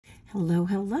Hello,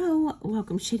 hello.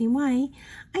 Welcome Shading Y.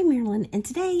 I'm Marilyn, and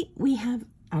today we have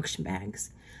auction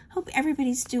bags. Hope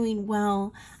everybody's doing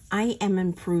well. I am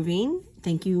improving.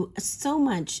 Thank you so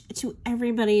much to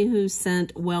everybody who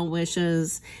sent well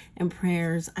wishes and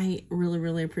prayers. I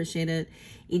really appreciate it.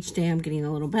 Each day I'm getting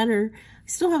a little better. I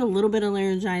still have a little bit of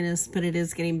laryngitis, but it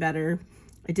is getting better.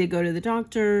 I did go to the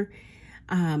doctor.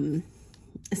 I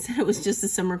said it was just a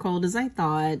summer cold as I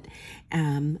thought,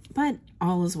 but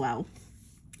all is well.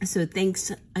 So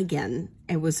thanks again.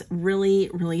 It was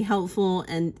really helpful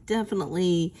and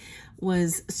definitely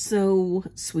was so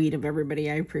sweet of everybody.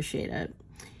 I appreciate it.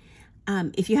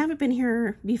 If you haven't been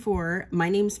here before, my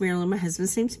name's Marilyn, my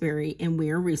husband's name's Barry, and we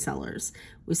are resellers.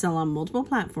 We sell on multiple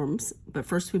platforms, but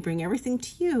first we bring everything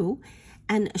to you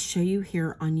and show you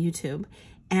here on YouTube.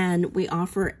 And we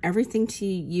offer everything to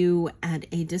you at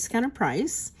a discounted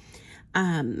price.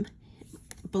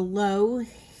 Below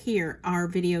here, our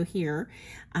video here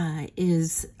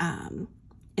is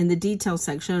in the detail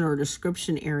section or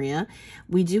description area.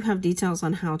 We do have details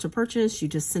on how to purchase. You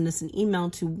just send us an email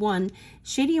to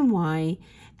ShadyandY,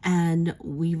 and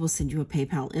we will send you a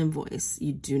PayPal invoice.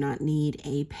 You do not need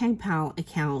a PayPal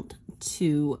account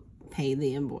to pay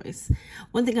the invoice.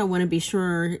 One thing I want to be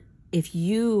sure, if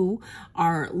you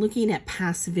are looking at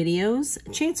past videos,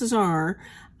 chances are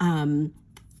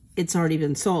it's already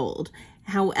been sold.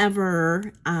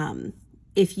 However,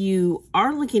 if you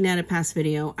are looking at a past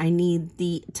video, I need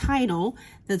the title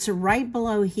that's right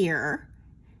below here,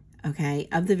 okay,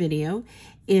 of the video.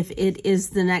 If it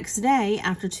is the next day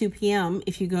after 2 p.m.,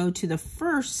 if you go to the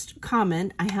first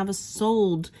comment, I have a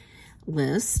sold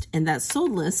list, and that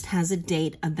sold list has a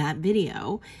date of that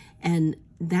video, and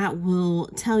that will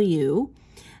tell you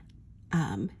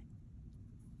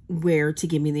where to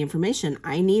give me the information.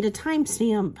 I need a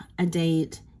timestamp, a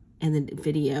date, and the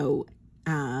video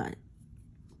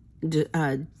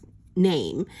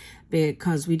name,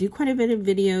 because we do quite a bit of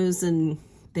videos and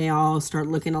they all start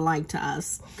looking alike to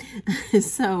us.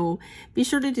 So be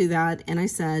sure to do that. And I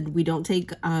said we don't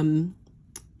take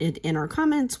it in our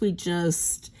comments. We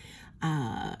just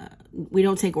we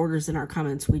don't take orders in our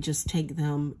comments. We just take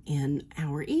them in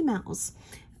our emails.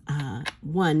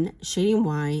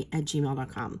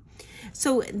 ShadyandY@gmail.com.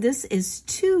 So this is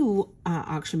two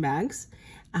auction bags.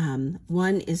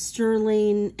 One is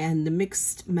sterling, and the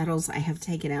mixed metals I have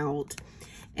taken out,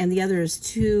 and the other is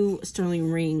two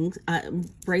sterling ring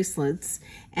bracelets,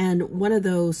 and one of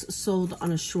those sold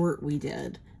on a short we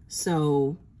did.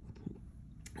 So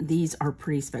these are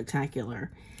pretty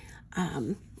spectacular.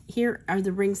 Here are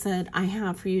the rings that I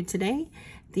have for you today.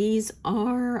 These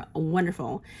are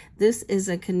wonderful. This is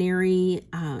a canary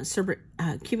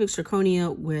cubic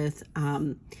zirconia with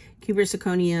cubic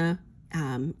zirconia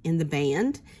in the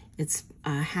band. It's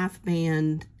a half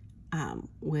band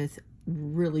with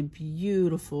really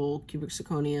beautiful cubic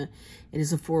zirconia. It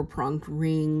is a 4-pronged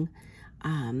ring,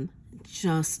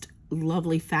 just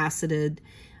lovely faceted.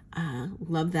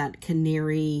 Love that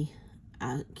canary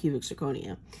cubic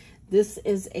zirconia. This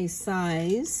is a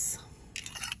size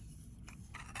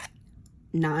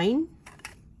 9.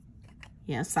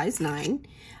 Yeah, size 9.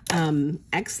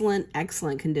 Excellent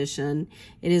condition.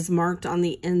 It is marked on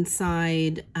the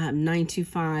inside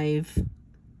 925,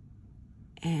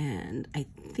 and I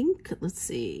think, let's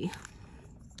see,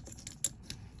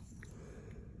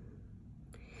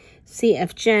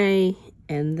 CFJ,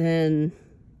 and then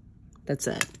that's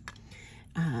it.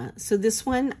 So this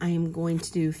one I am going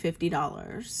to do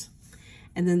 $50.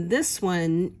 And then this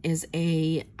one is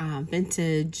a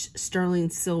vintage sterling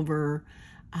silver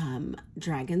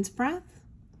Dragon's Breath.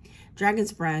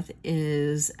 Dragon's Breath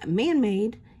is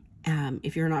man-made.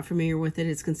 If you're not familiar with it,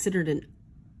 it's considered a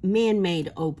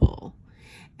man-made opal.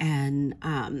 And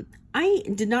I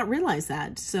did not realize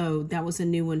that, so that was a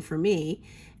new one for me.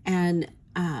 And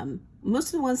most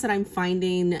of the ones that I'm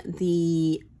finding, let's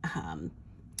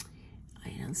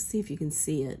see if you can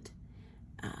see it.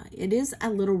 It is a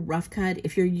little rough cut.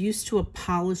 If you're used to a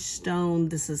polished stone,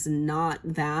 this is not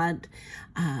that.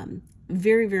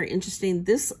 Very interesting.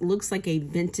 This looks like a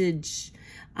vintage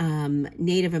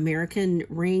Native American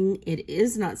ring. It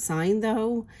is not signed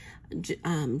though.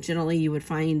 Generally you would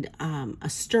find a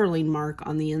sterling mark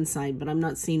on the inside, but I'm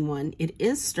not seeing one. It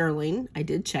is sterling. I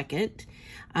did check it.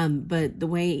 But the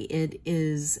way it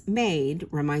is made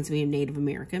reminds me of Native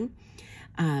American.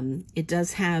 It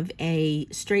does have a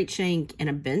straight shank and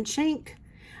a bent shank.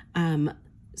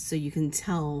 So you can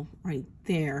tell right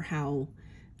there how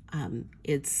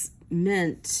it's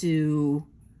meant to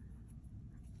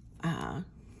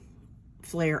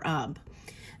flare up.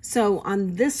 So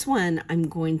on this one, I'm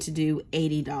going to do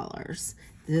 $80.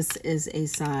 This is a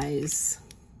size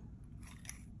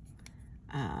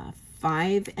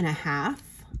 5.5.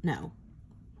 No,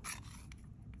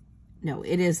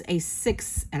 it is a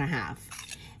 6.5.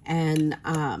 And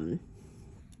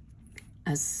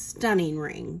a stunning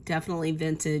ring, definitely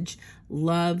vintage.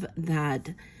 Love that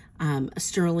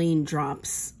sterling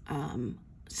drops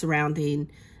surrounding.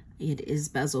 It is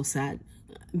bezel set,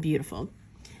 beautiful.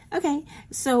 Okay,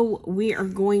 so we are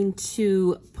going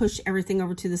to push everything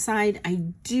over to the side. I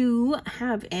do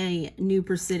have a new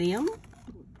Presidium.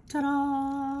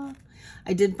 Ta-da!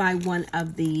 I did buy one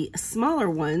of the smaller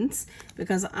ones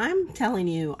because I'm telling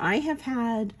you, I have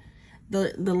had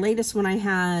the latest one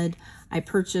I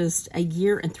purchased a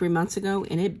year and 3 months ago,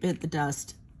 and it bit the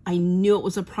dust. I knew it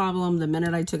was a problem the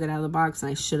minute I took it out of the box,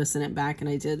 and I should have sent it back, and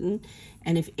I didn't.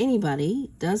 And if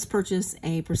anybody does purchase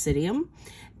a Presidium,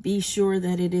 be sure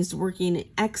that it is working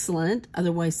excellent.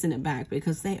 Otherwise, send it back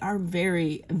because they are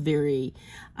very, very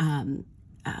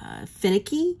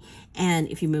finicky. And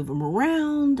if you move them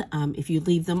around, if you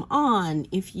leave them on,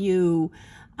 if you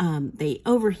they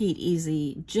overheat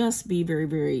easy, just be very,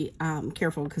 very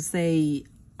careful because they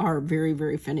are very,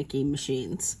 very finicky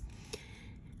machines.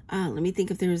 Let me think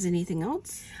if there's anything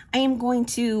else. I am going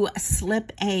to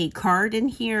slip a card in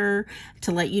here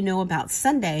to let you know about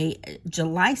Sunday,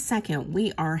 July 2nd.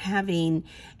 We are having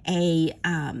a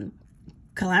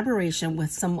collaboration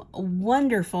with some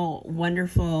wonderful,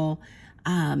 wonderful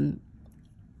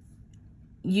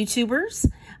YouTubers,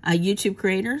 YouTube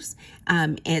creators.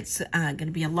 It's going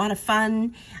to be a lot of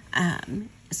fun.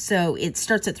 So it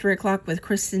starts at 3 o'clock with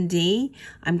Kristen D.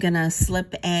 I'm going to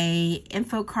slip a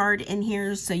info card in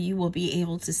here so you will be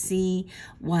able to see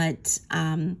what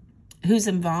who's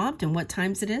involved and what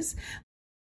times it is.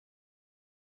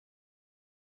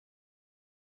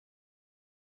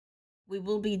 We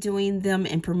will be doing them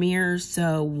in premieres,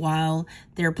 so while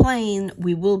they're playing,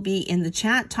 we will be in the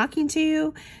chat talking to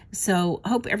you. So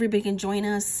hope everybody can join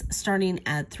us starting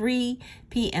at 3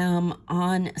 p.m.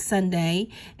 on Sunday,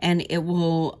 and it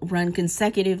will run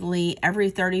consecutively every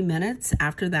 30 minutes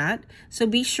after that. So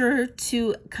be sure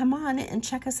to come on and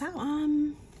check us out.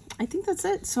 I think that's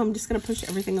it. So I'm just going to push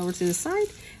everything over to the side,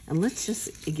 and let's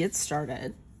just get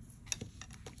started.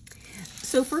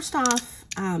 So first off,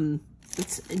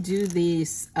 let's do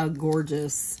these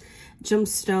gorgeous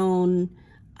gemstone.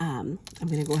 I'm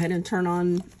going to go ahead and turn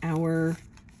on our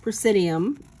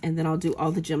Presidium, and then I'll do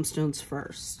all the gemstones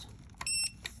first.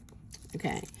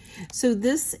 Okay, so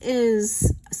this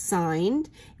is signed.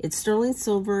 It's sterling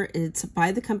silver. It's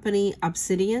by the company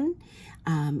Obsidian.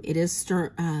 It is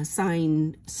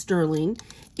signed sterling.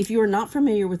 If you are not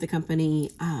familiar with the company,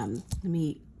 let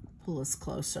me pull this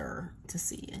closer to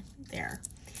see it there.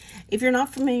 If you're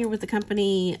not familiar with the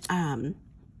company,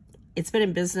 it's been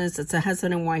in business. It's a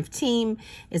husband and wife team.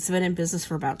 It's been in business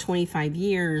for about 25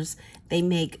 years. They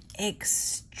make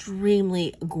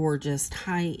extremely gorgeous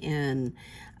high-end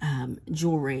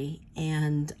jewelry.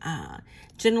 And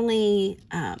generally,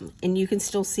 and you can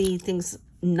still see things,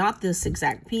 not this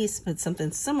exact piece, but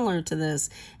something similar to this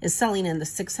is selling in the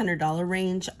 $600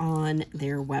 range on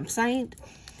their website.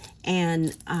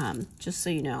 And just so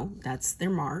you know, that's their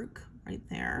mark right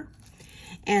there.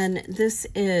 And this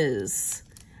is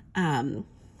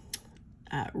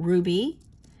ruby,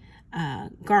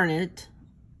 garnet,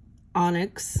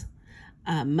 onyx,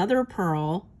 mother of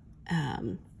pearl,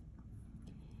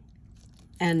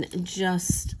 and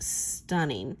just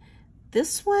stunning.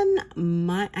 This one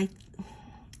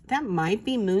that might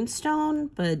be moonstone,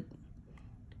 but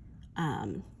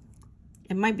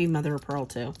it might be mother of pearl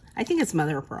too. I think it's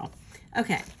mother of pearl.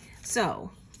 Okay,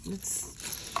 so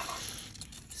let's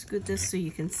scoot this so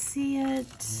you can see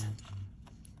it.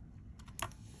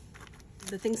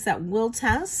 The things that we'll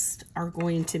test are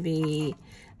going to be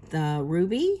the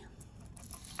ruby,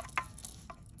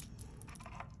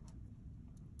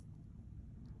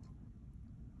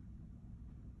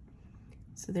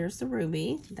 so there's the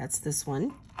ruby. That's this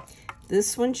one.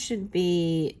 This one should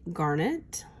be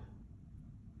garnet.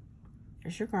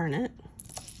 There's your garnet.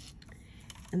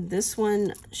 And this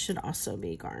one should also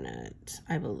be garnet,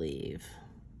 I believe.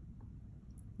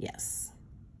 Yes.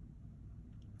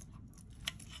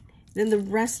 Then the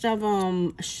rest of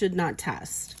them should not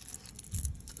test.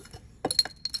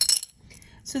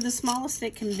 So the smallest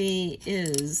it can be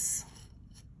is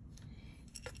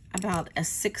about a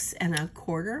 6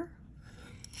 1/4.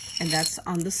 And that's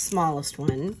on the smallest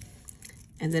one.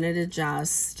 And then it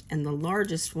adjusts. And the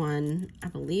largest one, I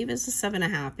believe, is a 7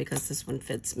 1/2 because this one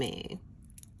fits me.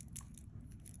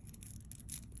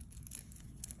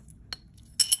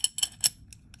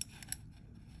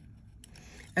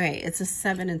 Okay, it's a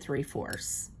 7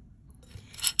 3/4,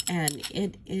 and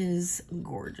it is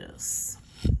gorgeous.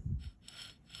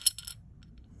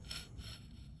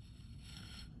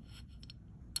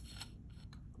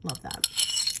 Love that.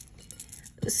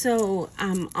 So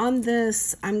on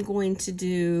this, I'm going to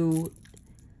do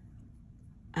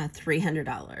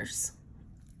 $300.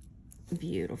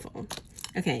 Beautiful.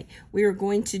 Okay, we are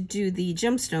going to do the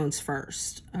gemstones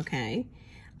first, okay?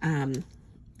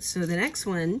 So the next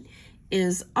one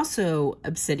is also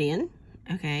obsidian,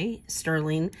 okay?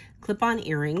 Sterling clip-on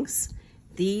earrings.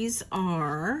 These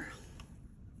are...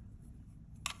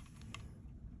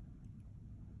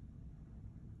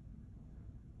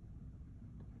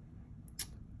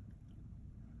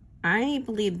 I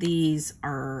believe these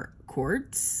are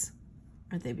quartz.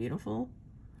 Aren't they beautiful?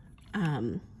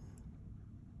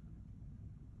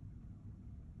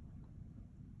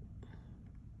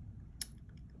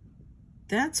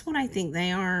 That's what I think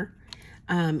they are.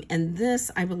 And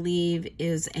this, I believe,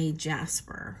 is a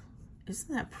jasper.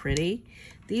 Isn't that pretty?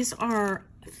 These are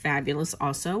fabulous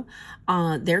also.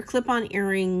 They're clip-on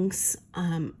earrings,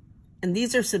 and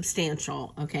these are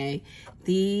substantial, okay?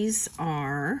 These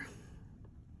are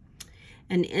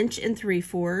 1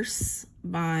 3/4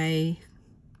 by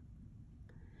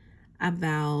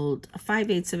about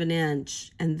 5/8 of an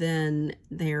inch, and then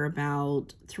they're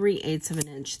about 3/8 of an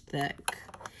inch thick.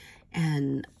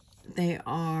 And they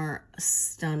are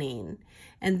stunning.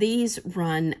 And these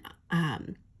run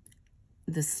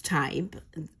this type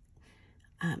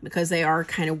because they are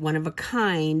kind of one of a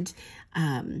kind,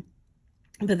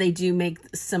 but they do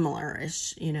make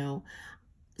similar-ish, you know.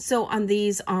 So on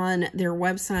these, on their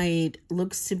website,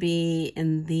 looks to be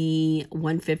in the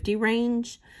 150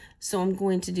 range. So I'm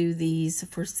going to do these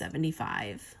for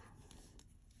 $75.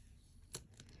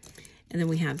 And then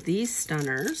we have these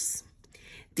stunners.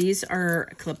 These are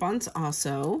clip-ons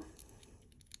also.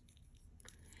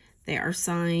 They are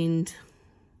signed.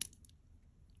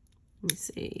 Let me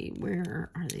see.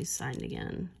 Where are they signed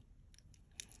again?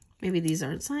 Maybe these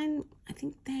aren't signed. I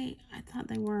thought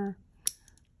they were.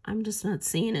 I'm just not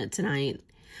seeing it tonight.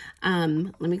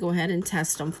 Let me go ahead and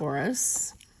test them for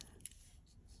us.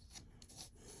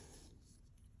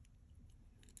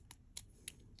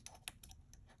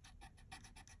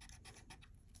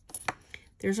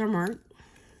 There's our mark.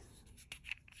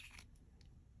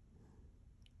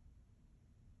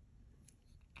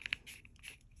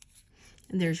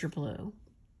 And there's your blue.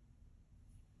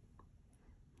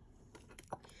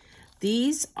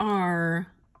 These are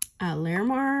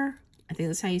Larimar. I think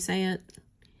that's how you say it.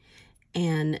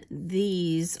 And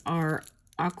these are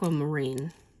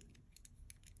aquamarine.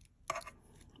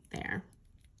 There.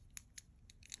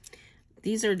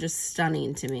 These are just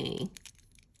stunning to me.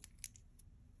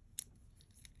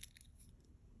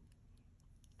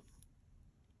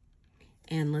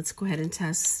 And let's go ahead and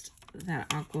test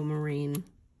that aquamarine.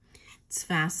 It's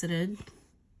faceted.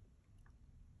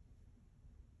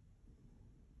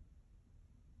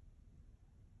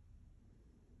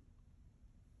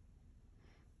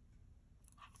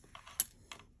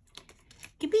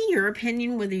 Give me your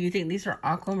opinion whether you think these are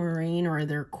aquamarine or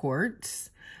they're quartz,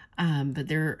 but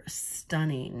they're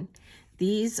stunning.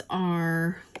 These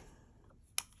are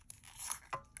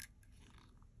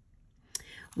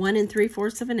 1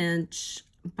 3/4 of an inch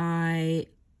by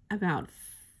about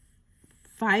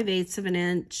 5/8 of an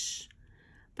inch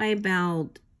by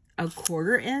about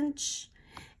 1/4 inch,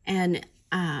 and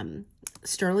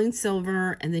sterling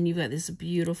silver. And then you've got this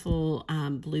beautiful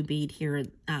blue bead here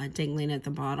dangling at the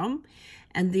bottom.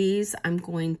 And these I'm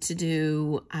going to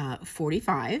do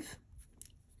 $45.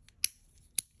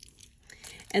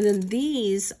 And then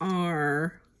these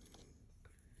are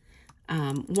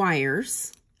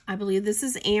wires. I believe this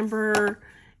is amber,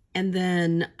 and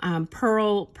then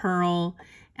pearl,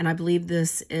 and I believe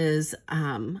this is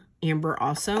amber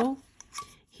also.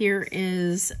 Here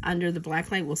is under the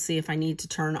black light. We'll see if I need to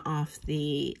turn off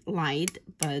the light,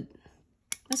 but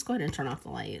let's go ahead and turn off the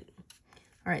light.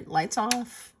 All right, lights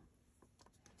off.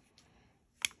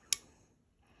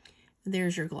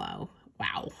 There's your glow.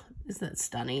 Wow, isn't that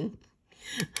stunning?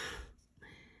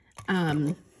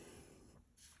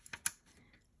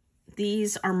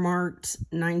 These are marked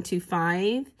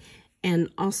 925, and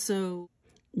also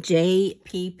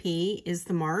JPP is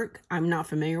the mark. I'm not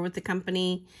familiar with the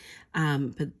company,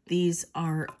 but these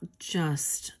are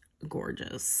just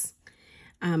gorgeous.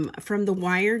 From the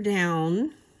wire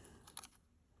down,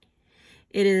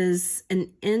 it is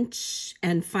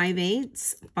 1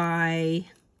 5/8 by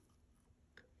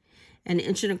 1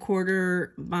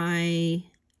 1/4 by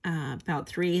about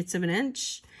 3/8 of an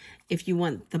inch. If you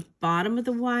want the bottom of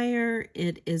the wire,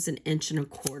 it is 1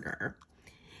 1/4.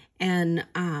 And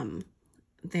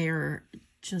they're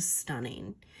just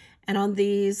stunning. And on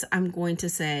these, I'm going to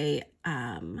say,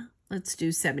 let's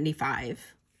do $75.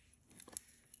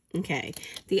 Okay,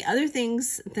 the other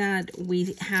things that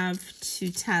we have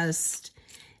to test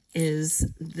is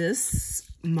this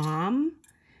mom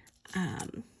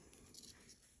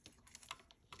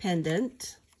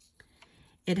pendant.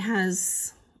 It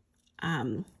has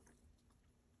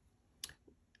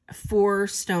 4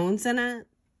 stones in it.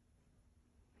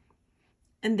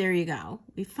 And there you go.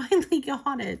 We finally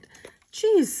got it.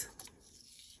 Jeez.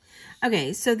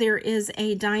 Okay, so there is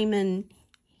a diamond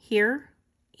here,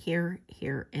 here,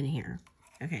 here, and here.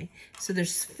 Okay, so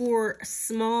there's 4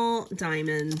 small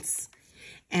diamonds,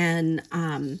 and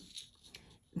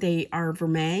they are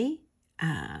vermeil,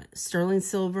 sterling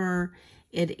silver.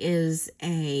 It is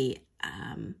a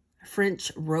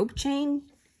French rope chain.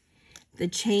 The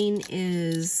chain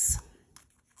is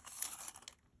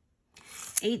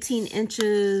 18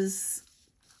 inches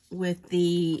with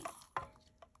the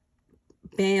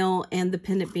bail and the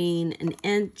pendant being 1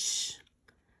 inch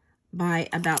by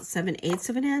about 7/8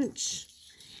 of an inch.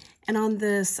 And on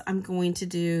this, I'm going to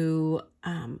do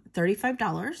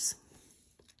 $35.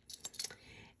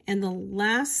 And the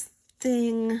last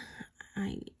thing,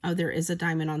 oh, there is a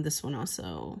diamond on this one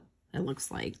also, it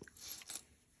looks like.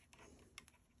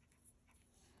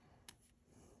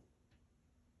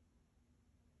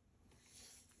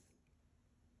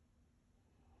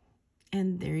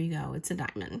 And there you go, it's a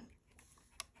diamond.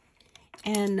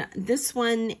 And this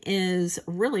one is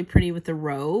really pretty with the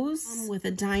rose, with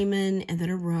a diamond and then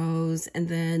a rose, and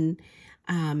then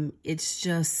it's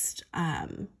just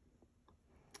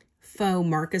faux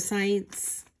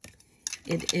marcasites.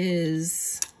 It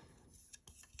is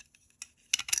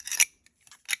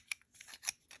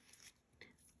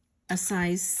a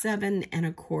size 7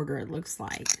 1/4, it looks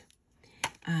like,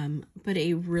 but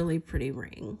a really pretty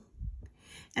ring.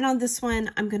 And on this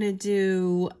one, I'm going to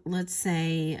do, let's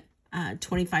say,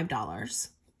 $25.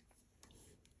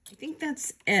 I think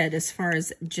that's it as far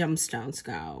as gemstones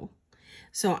go.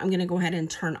 So I'm going to go ahead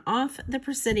and turn off the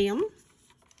Presidium.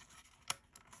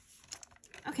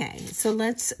 Okay, so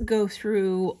let's go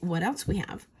through what else we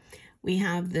have. We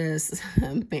have this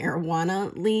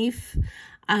marijuana leaf.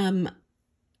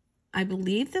 I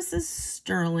believe this is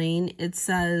sterling. It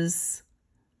says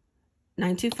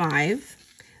 925.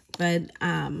 But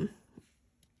let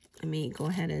me go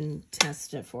ahead and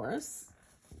test it for us.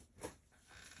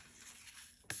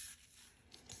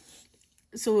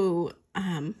 So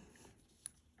I'd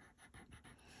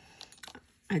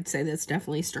say that's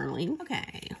definitely sterling.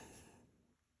 Okay.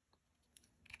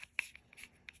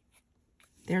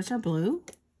 There's our blue.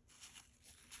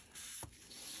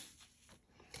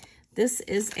 This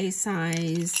is a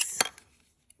size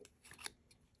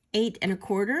 8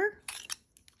 1/4.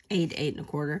 8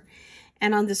 1/4.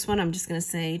 And on this one, I'm just going to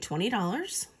say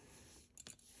 $20.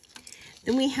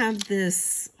 Then we have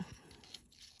this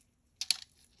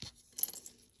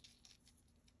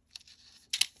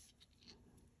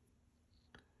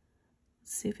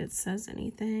let's see if it says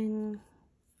anything.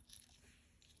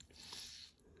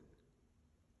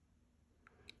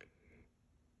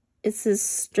 It says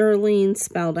sterling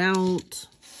spelled out.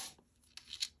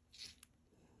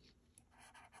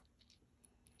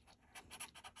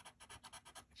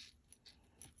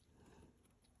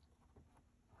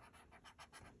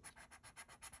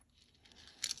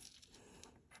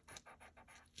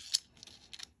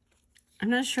 I'm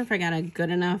not sure if I got a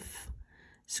good enough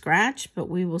scratch, but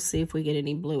we will see if we get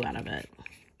any blue out of it.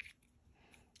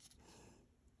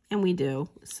 And we do,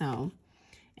 so.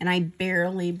 And I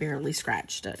barely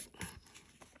scratched it.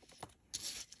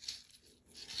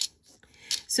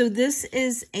 So this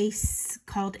is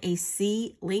called a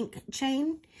C-link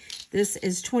chain. This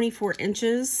is 24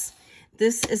 inches.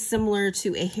 This is similar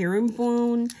to a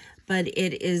herringbone, but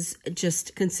it is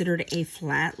just considered a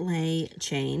flat lay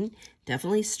chain.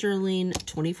 Definitely sterling,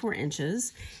 24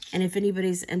 inches. And if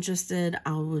anybody's interested,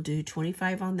 I will do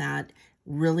 25 on that.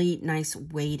 Really nice,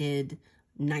 weighted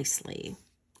nicely.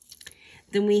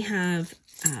 Then we have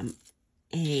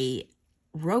a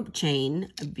rope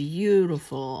chain,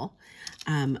 beautiful.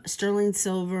 Sterling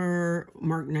silver,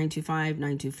 mark 925,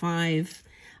 925.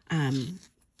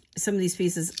 Some of these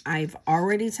pieces I've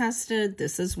already tested.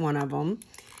 This is one of them.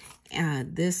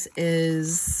 This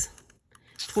is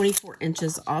 24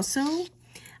 inches also.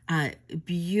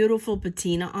 Beautiful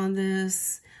patina on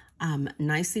this.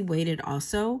 Nicely weighted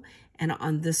also. And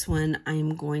on this one,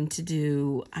 I'm going to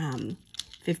do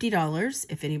 $50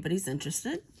 if anybody's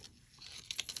interested.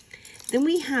 Then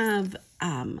we have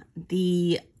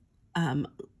the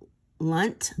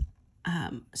Lunt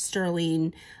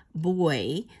sterling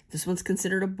boy. This one's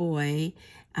considered a boy.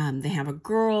 They have a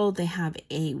girl. They have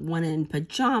one in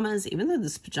pajamas, even though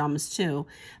this is pajamas too.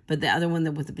 But the other one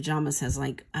that with the pajamas has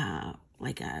like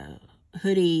like a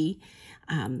hoodie.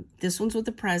 This one's with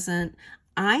a present.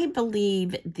 I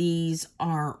believe these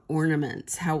are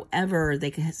ornaments. However,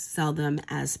 they can sell them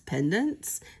as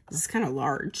pendants. This is kind of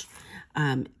large.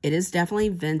 It is definitely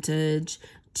vintage,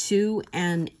 2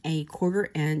 1/4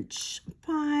 inch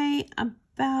by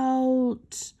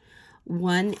about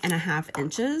 1.5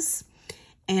 inches.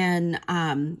 And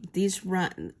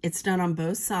it's done on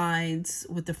both sides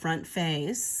with the front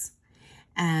face.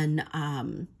 And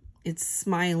it's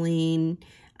smiling,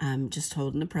 just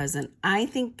holding the present. I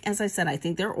think, as I said, I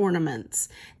think they're ornaments.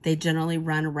 They generally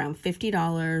run around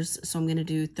 $50. So I'm going to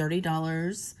do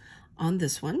 $30 on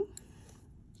this one.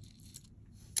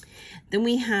 Then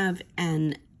we have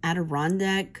an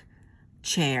Adirondack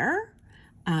chair.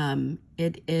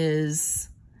 It is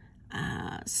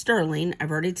sterling. I've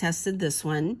already tested this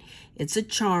one. It's a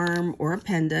charm or a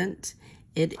pendant.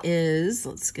 It is,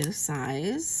 let's get a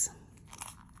size,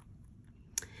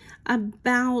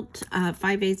 about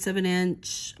 5/8 of an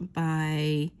inch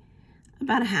by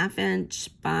about 1/2 inch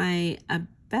by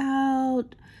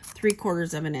about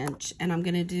 3/4 of an inch. And I'm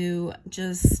going to do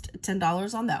just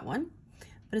 $10 on that one.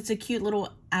 But it's a cute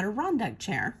little Adirondack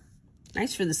chair.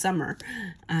 Nice for the summer.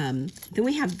 Then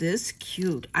we have this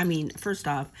cute, I mean, first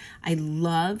off, I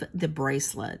love the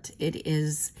bracelet. It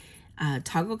is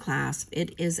toggle clasp.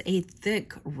 It is a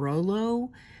thick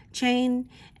Rolo chain.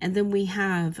 And then we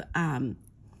have,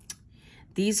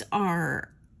 these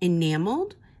are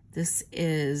enameled. This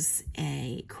is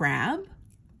a crab,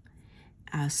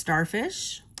 a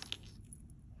starfish,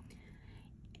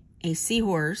 a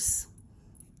seahorse,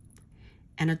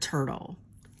 and a turtle.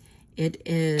 It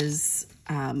is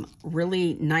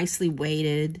really nicely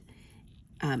weighted.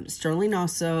 Sterling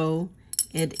also.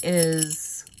 It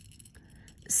is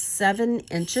 7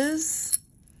 inches.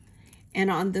 And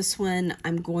on this one,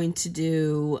 I'm going to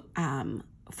do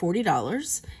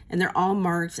 $40. And they're all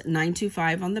marked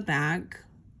 925 on the back.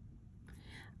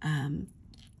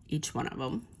 Each one of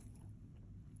them.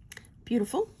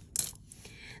 Beautiful.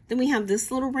 Then we have this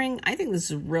little ring. I think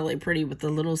this is really pretty with the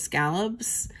little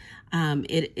scallops.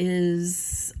 It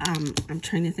is, I'm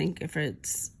trying to think if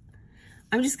it's,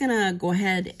 I'm just going to go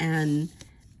ahead and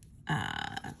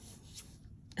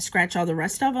scratch all the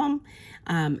rest of them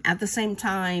at the same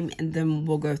time, and then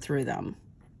we'll go through them.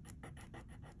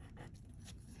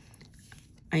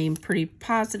 I am pretty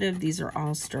positive these are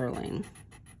all sterling.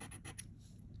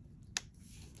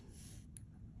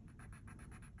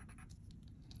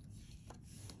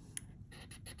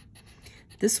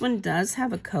 This one does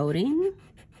have a coating.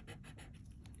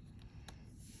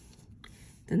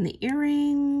 Then the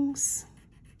earrings.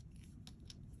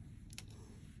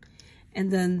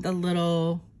 And then the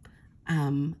little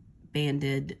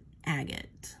banded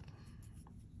agate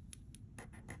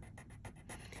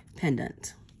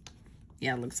pendant.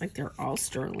 Yeah, it looks like they're all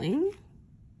sterling.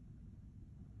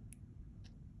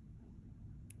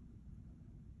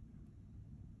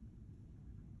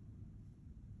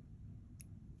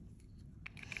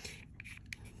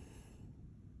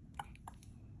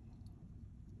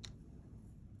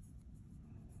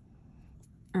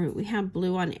 All right, we have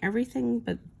blue on everything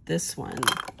but this one.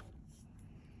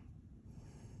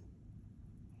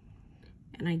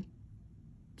 And I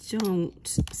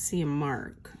don't see a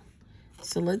mark.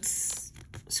 So let's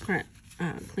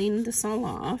clean this all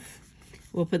off.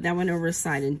 We'll put that one over the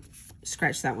side and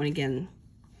scratch that one again.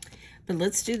 But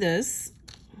let's do this.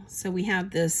 So we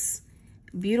have this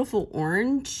beautiful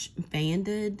orange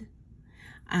banded.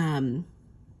 It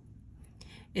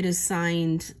is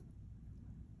signed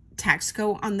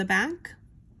Taxco on the back.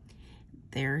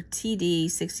 There, TD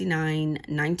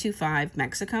 69925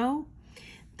 Mexico.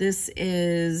 This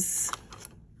is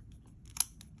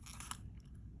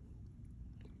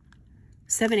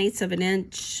 7/8 of an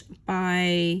inch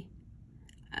by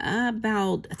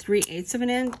about 3/8 of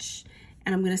an inch.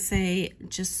 And I'm going to say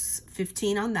just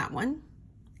 15 on that one.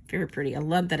 Very pretty. I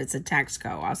love that it's a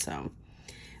Taxco also.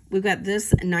 We've got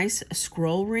this nice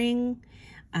scroll ring.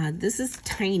 This is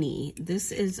tiny.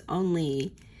 This is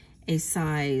only a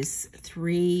size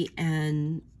 3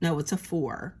 and, no, it's a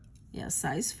 4. Yeah,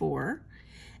 size 4.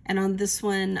 And on this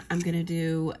one, I'm going to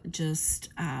do just,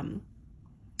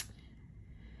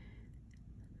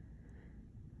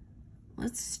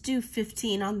 let's do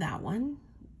 15 on that one.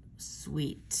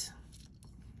 Sweet.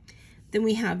 Then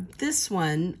we have this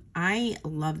one. I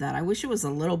love that. I wish it was a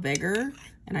little bigger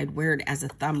and I'd wear it as a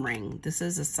thumb ring. This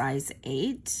is a size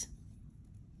 8.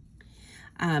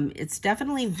 It's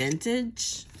definitely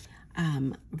vintage.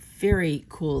 Very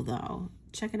cool though.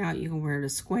 Check it out. You can wear it a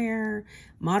square,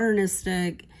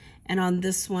 modernistic. And on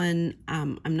this one,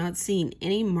 I'm not seeing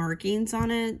any markings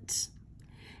on it.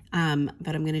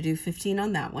 but I'm going to do 15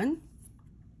 on that one.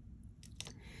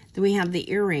 Then we have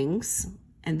the earrings,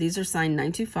 and these are signed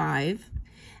 925.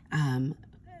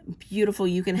 Beautiful.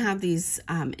 You can have these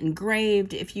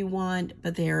engraved if you want,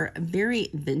 but they're very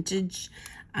vintage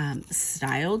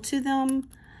style to them.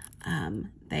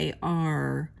 They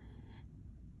are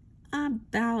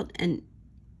about an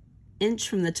inch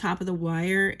from the top of the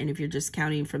wire, and if you're just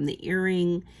counting from the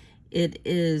earring, it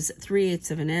is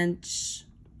 3/8 of an inch.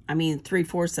 I mean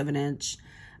 3/4 of an inch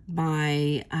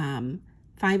by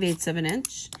 5/8 of an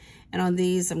inch. And on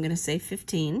these, I'm going to say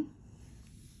 15.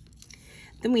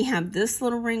 Then we have this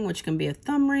little ring, which can be a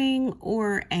thumb ring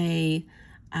or a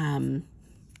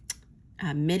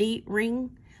midi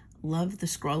ring. Love the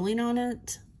scrolling on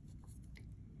it.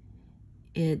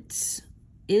 It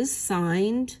is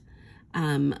signed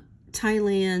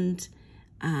Thailand.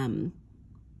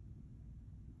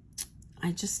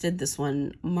 I just did this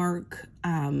one. Mark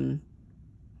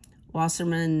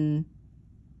Wasserman.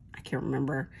 I can't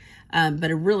remember.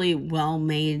 But a really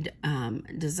well-made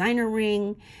designer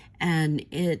ring. And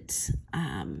it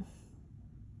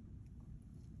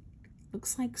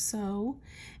looks like so.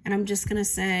 And I'm just going to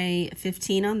say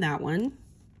 15 on that one.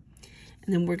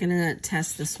 And then we're going to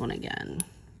test this one again.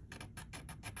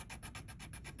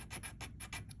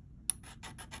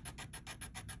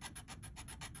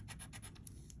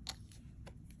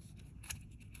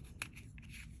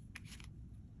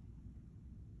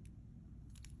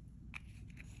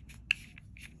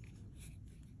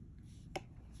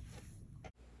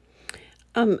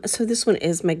 So this one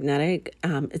is magnetic.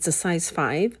 It's a size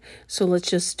 5. So let's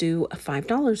just do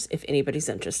 $5 if anybody's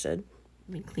interested.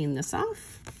 Let me clean this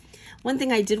off. One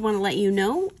thing I did want to let you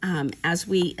know, as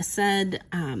we said,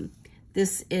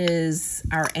 this is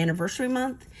our anniversary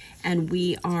month, and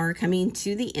we are coming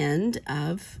to the end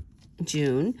of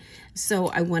June. So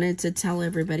I wanted to tell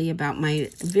everybody about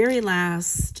my very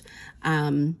last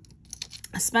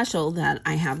special that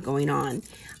I have going on.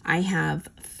 I have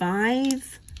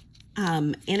 5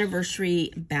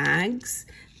 anniversary bags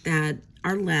that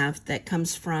are left that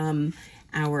comes from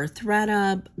our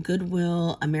ThredUp,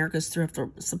 Goodwill, America's Thrift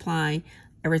Supply,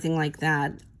 everything like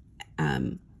that.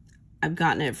 I've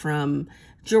gotten it from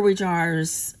jewelry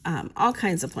jars, all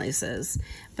kinds of places,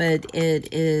 but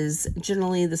it is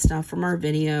generally the stuff from our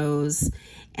videos,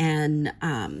 and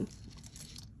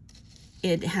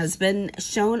it has been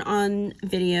shown on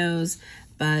videos,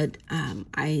 but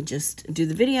I just do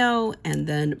the video and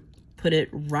then put it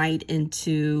right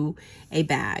into a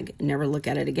bag, never look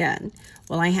at it again.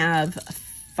 Well, I have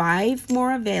 5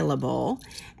 more available,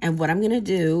 and what I'm going to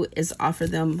do is offer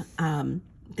them,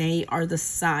 they are the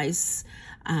size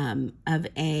of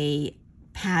a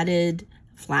padded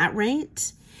flat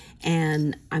rate,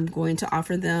 and I'm going to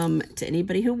offer them to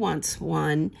anybody who wants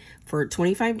one for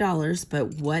 $25.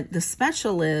 But what the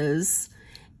special is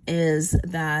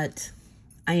that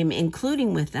I am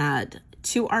including with that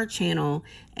to our channel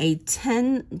a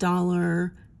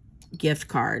 $10 gift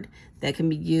card that can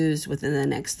be used within the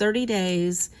next 30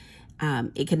 days.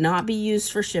 It cannot be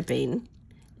used for shipping.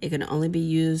 It can only be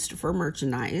used for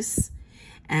merchandise.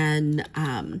 And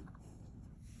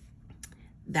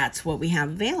that's what we have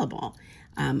available.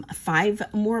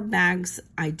 5 more bags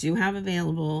I do have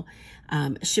available.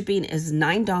 Shipping is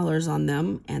 $9 on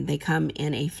them, and they come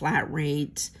in a flat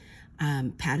rate,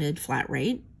 padded flat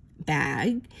rate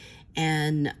bag.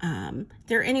 And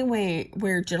they're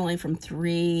anywhere generally from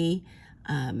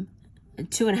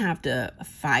 2.5 to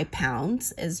 5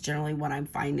 pounds is generally what I'm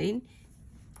finding.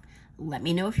 Let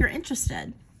me know if you're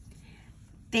interested.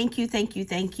 Thank you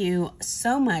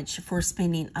so much for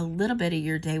spending a little bit of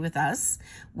your day with us.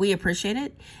 We appreciate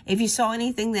it. If you saw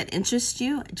anything that interests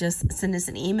you, just send us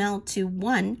an email to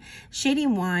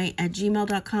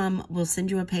shadingY@gmail.com. We'll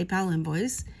send you a PayPal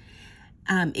invoice.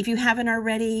 If you haven't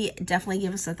already, definitely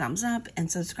give us a thumbs up and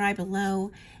subscribe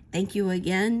below. Thank you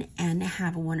again, and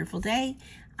have a wonderful day.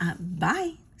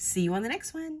 Bye. See you on the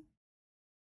next one.